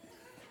just,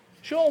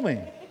 show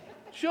me,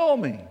 show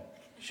me,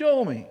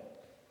 show me.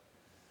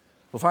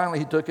 Well, finally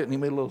he took it and he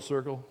made a little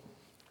circle.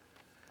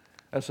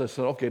 And so I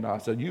said, okay, now I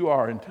said, you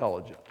are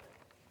intelligent.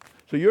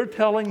 So you're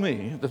telling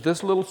me that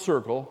this little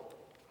circle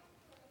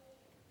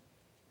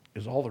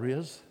is all there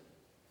is?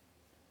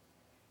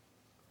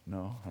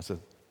 No. I said,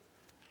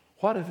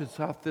 what if it's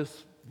out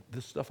this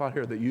stuff out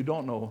here that you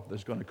don't know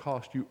that's going to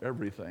cost you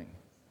everything?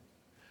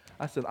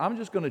 I said, I'm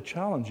just going to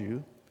challenge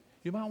you.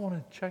 You might want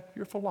to check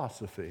your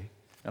philosophy.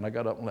 And I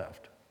got up and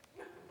left.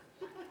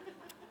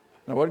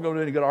 Now, I wasn't going to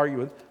do any good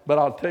arguing, but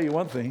I'll tell you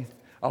one thing.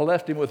 I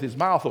left him with his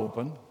mouth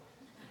open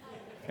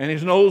and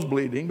his nose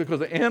bleeding because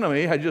the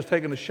enemy had just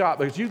taken a shot.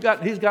 Because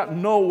he's got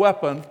no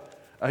weapon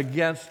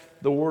against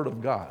the Word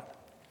of God.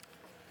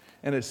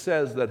 And it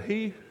says that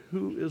he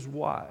who is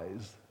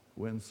wise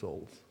wins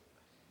souls.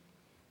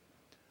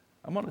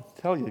 I'm going to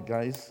tell you,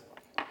 guys,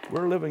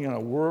 we're living in a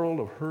world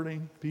of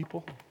hurting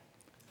people.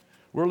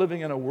 We're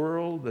living in a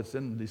world that's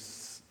in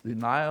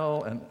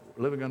denial and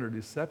living under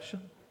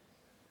deception.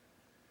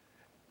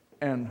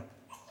 And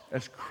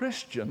as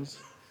Christians,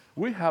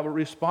 we have a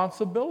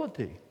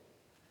responsibility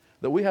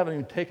that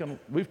we've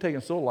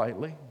taken so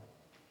lightly.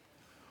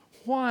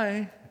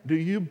 Why do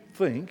you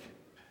think,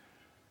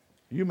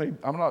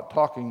 I'm not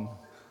talking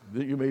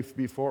that you may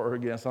be for or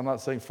against, I'm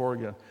not saying for or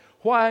against.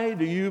 Why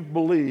do you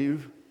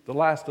believe the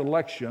last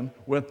election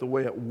went the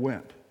way it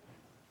went?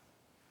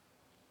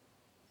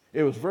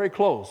 It was very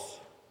close.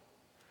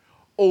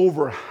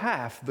 Over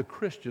half the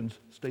Christians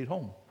stayed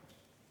home.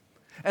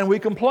 And we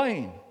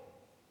complain.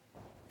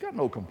 Got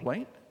no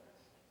complaint.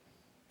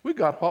 We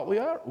got what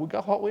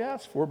we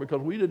asked for because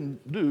we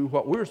didn't do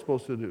what we were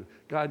supposed to do.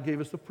 God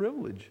gave us the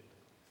privilege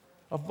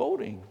of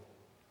voting.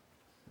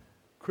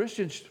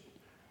 Christians,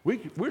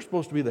 we're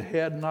supposed to be the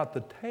head, not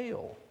the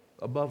tail,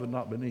 above and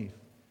not beneath.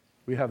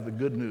 We have the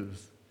good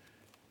news.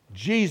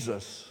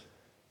 Jesus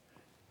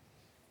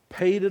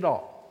paid it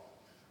all.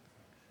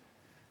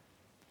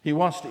 He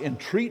wants to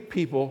entreat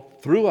people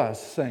through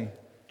us saying,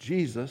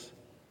 Jesus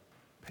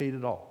paid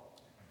it all.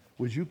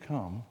 Would you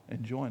come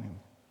and join him?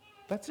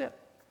 That's it.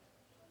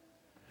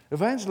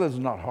 Evangelism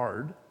is not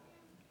hard.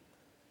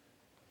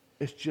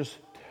 It's just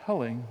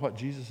telling what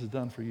Jesus has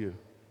done for you.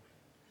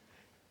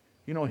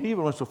 You know, he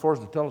even went so far as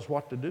to tell us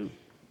what to do.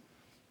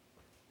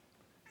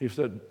 He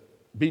said,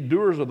 be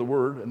doers of the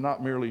word and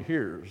not merely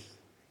hearers.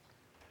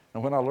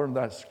 And when I learned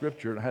that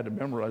scripture and I had to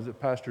memorize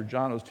it, Pastor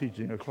John was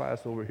teaching a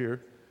class over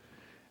here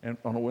and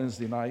on a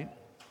Wednesday night.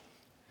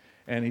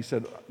 And he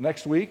said,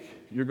 next week,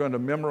 you're going to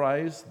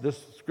memorize this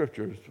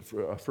scripture,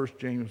 1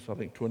 James, I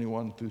think,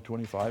 21 through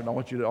 25. And I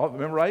want you to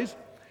memorize.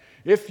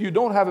 If you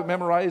don't have it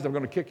memorized, I'm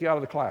going to kick you out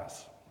of the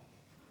class.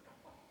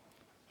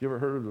 You ever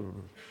heard of a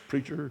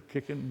preacher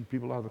kicking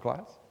people out of the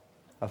class?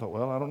 I thought,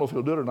 well, I don't know if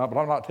he'll do it or not, but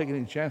I'm not taking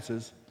any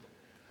chances.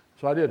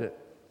 So I did it.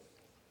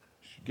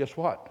 Guess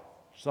what?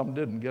 Some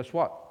didn't. Guess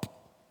what?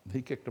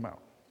 He kicked them out.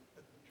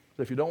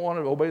 So if you don't want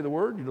to obey the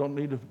word, you don't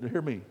need to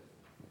hear me.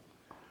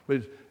 But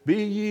it's,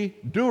 be ye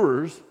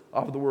doers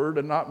of the word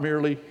and not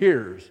merely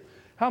hearers.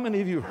 How many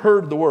of you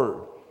heard the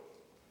word?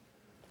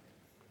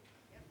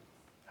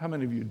 How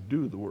many of you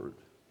do the word?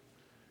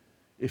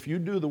 If you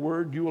do the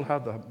word, you will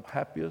have the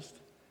happiest,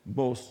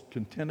 most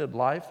contented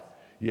life.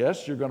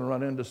 Yes, you're going to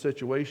run into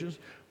situations,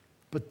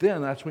 but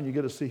then that's when you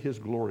get to see his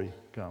glory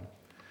come.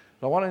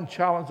 So I want to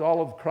challenge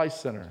all of Christ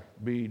Center.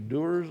 Be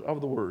doers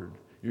of the word.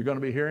 You're going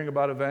to be hearing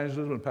about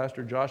evangelism when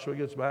Pastor Joshua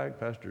gets back,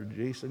 Pastor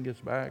Jason gets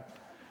back.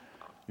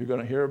 You're going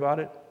to hear about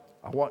it.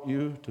 I want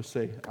you to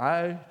say,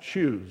 I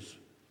choose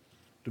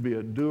to be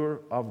a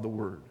doer of the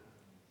word.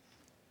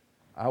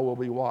 I will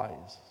be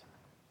wise.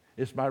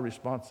 It's my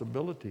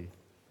responsibility.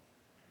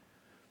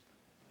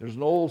 There's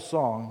an old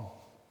song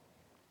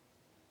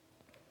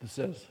that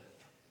says,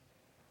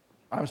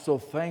 I'm so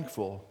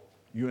thankful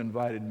you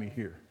invited me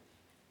here.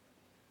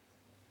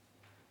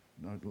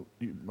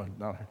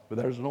 But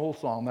there's an old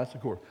song, that's the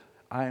chorus.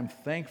 I am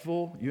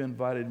thankful you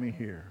invited me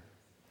here.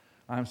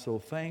 I'm so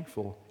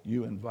thankful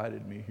you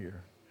invited me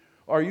here.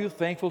 Are you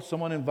thankful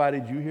someone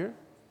invited you here?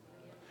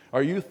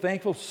 Are you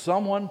thankful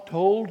someone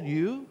told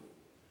you?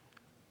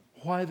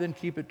 Why then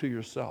keep it to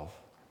yourself?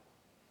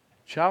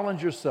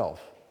 Challenge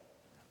yourself.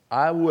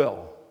 I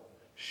will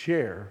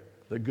share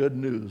the good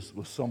news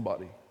with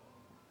somebody.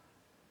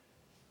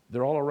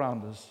 They're all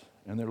around us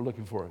and they're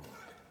looking for it.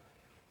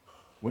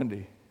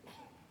 Wendy.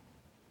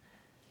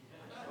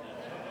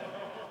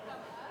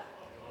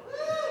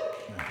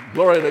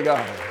 Glory to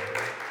God.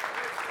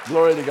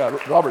 Glory to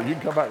God. Robert, you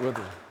can come back with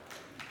us.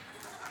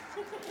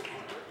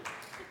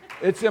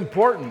 It's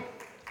important.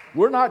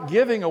 We're not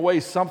giving away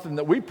something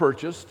that we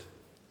purchased.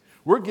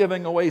 We're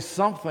giving away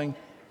something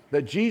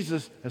that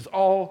Jesus has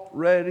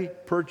already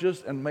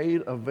purchased and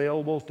made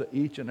available to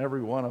each and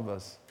every one of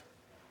us.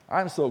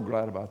 I'm so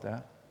glad about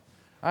that.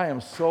 I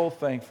am so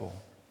thankful.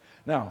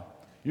 Now,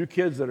 you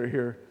kids that are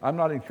here, I'm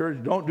not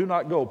encouraged. Do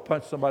not go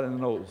punch somebody in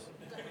the nose.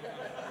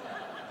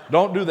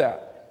 Don't do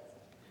that.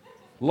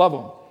 Love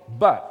them.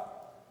 But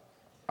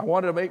I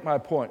wanted to make my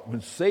point.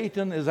 When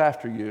Satan is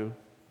after you,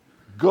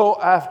 go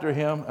after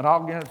him, and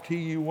I'll guarantee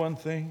you one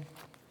thing.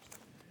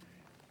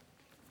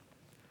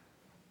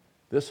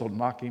 This will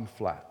knock him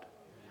flat.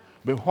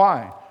 But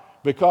why?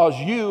 Because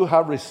you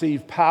have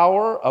received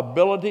power,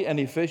 ability, and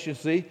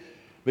efficiency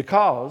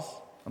because,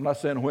 I'm not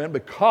saying when,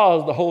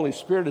 because the Holy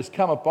Spirit has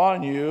come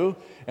upon you,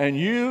 and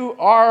you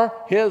are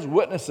his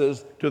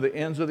witnesses to the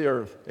ends of the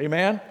earth.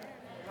 Amen?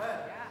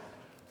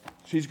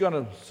 She's going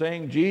to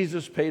sing,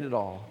 Jesus paid it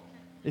all.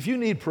 If you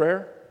need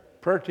prayer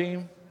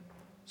team,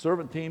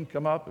 servant team,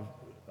 come up.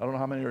 I don't know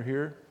how many are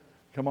here.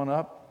 Come on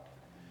up.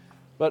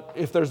 But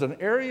if there's an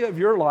area of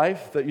your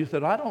life that you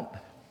said,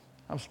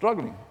 I'm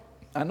struggling.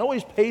 I know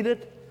he's paid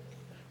it,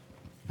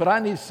 but I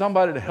need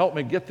somebody to help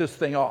me get this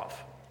thing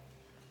off.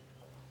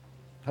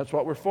 That's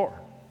what we're for.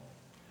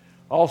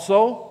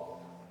 Also,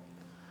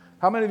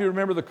 how many of you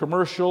remember the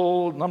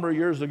commercial a number of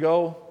years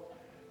ago?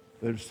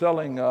 They're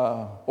selling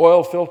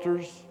oil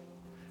filters,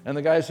 and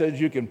the guy says,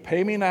 you can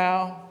pay me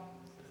now,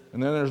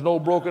 and then there's no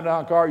broken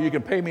down car. You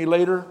can pay me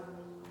later.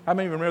 How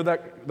many of you remember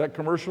that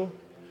commercial?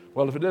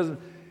 Well, if it doesn't,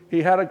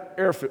 he had an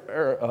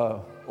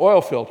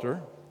oil filter,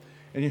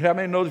 and how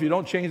many knows if you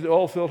don't change the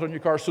oil filter in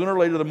your car, sooner or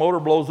later the motor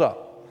blows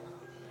up.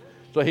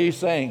 So he's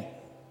saying,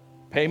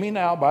 pay me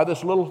now, buy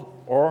this little,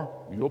 or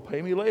you'll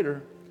pay me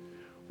later.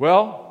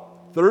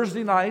 Well,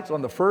 Thursday nights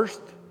on the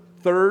 1st,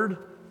 3rd,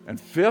 and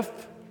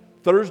 5th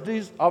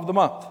Thursdays of the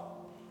month.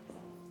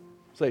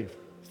 Say,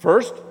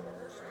 1st,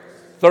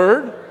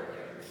 3rd,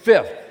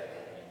 5th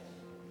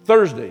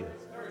Thursday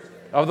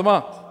of the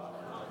month.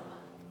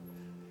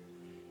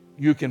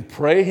 You can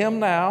pray him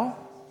now,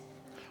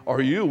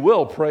 or you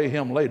will pray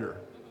him later.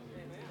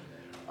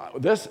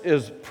 This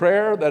is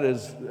prayer that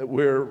is,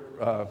 we're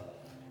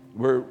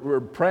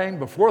praying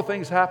before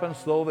things happen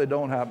so they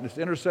don't happen. It's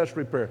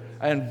intercessory prayer.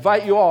 I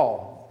invite you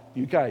all,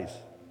 you guys,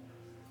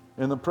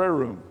 in the prayer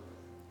room,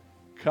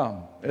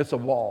 come. It's a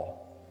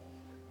wall.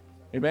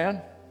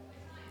 Amen?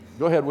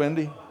 Go ahead,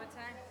 Wendy. What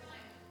time?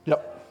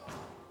 Yep.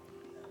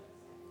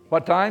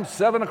 What time?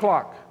 7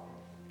 o'clock.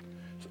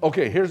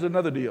 Okay, here's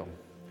another deal.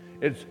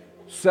 It's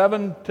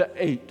 7 to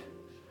 8.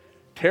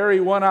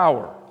 Tarry 1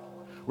 hour.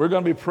 We're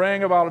going to be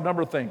praying about a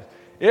number of things.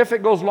 If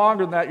it goes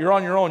longer than that, you're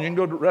on your own. You can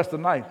go the rest of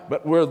the night.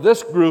 But we're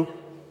this group,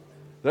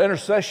 the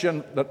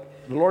intercession,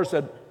 that the Lord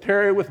said,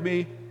 tarry with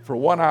me for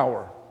 1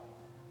 hour.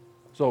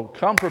 So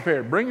come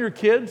prepared. Bring your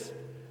kids.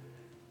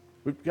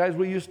 Guys,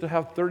 we used to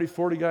have 30,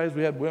 40 guys.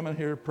 We had women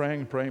here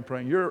praying.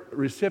 You're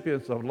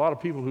recipients of a lot of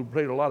people who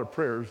prayed a lot of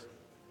prayers.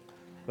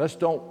 Let's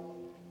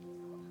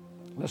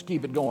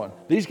keep it going.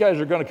 These guys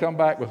are going to come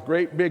back with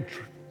great big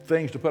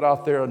things to put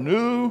out there. A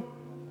new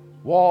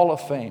wall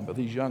of fame of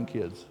these young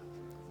kids.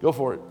 Go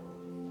for it.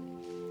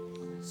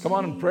 Come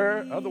on in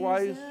prayer.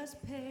 Otherwise,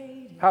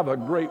 have a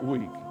great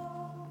week.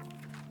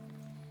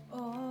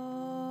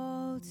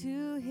 All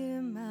to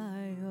him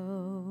I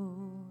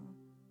owe.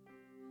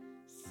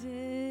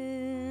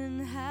 Sin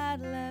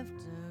had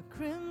left a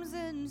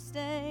crimson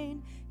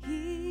stain.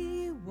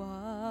 He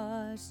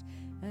washed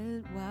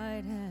it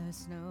white as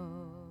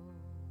snow.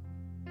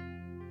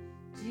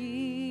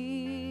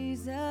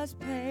 Jesus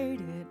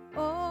paid it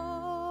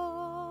all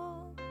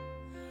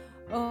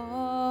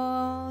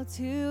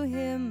to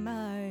him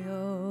I